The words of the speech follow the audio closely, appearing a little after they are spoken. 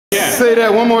say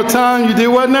that one more time. You did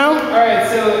what now? All right,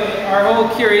 so our whole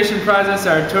curation process,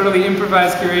 our totally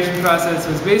improvised curation process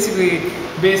was basically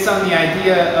based on the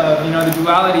idea of, you know, the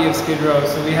duality of Skid Row.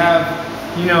 So we have,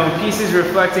 you know, pieces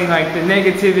reflecting like the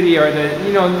negativity or the,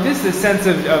 you know, just the sense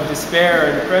of despair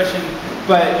or depression.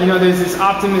 But, you know, there's this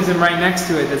optimism right next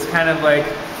to it that's kind of like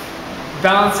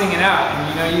balancing it out. And,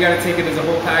 you know, you got to take it as a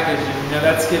whole package. And, you know,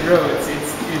 that's Skid Row. It's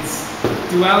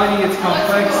duality, it's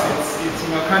complex, it's, you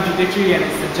know, contradictory, and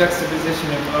it's the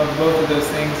juxtaposition of both of those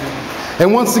things.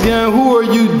 And once again, who are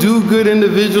you do-good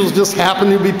individuals just happen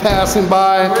to be passing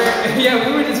by? Yeah,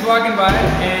 we were just walking by,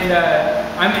 and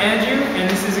I'm Andrew, and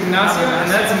this is Ignacio, and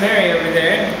that's Mary over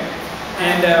there.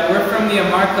 And we're from the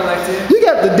Amar Collective. You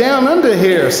got the down under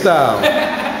hairstyle.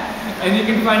 And you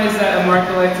can find us at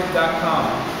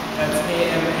amarcollective.com. That's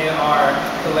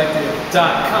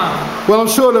amarcollective.com. Well, I'm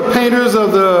sure the painters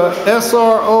of the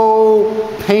SRO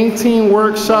painting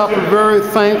workshop are very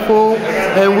thankful,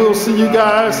 and we'll see you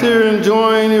guys here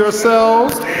enjoying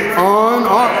yourselves on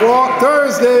Art Walk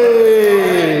Thursday.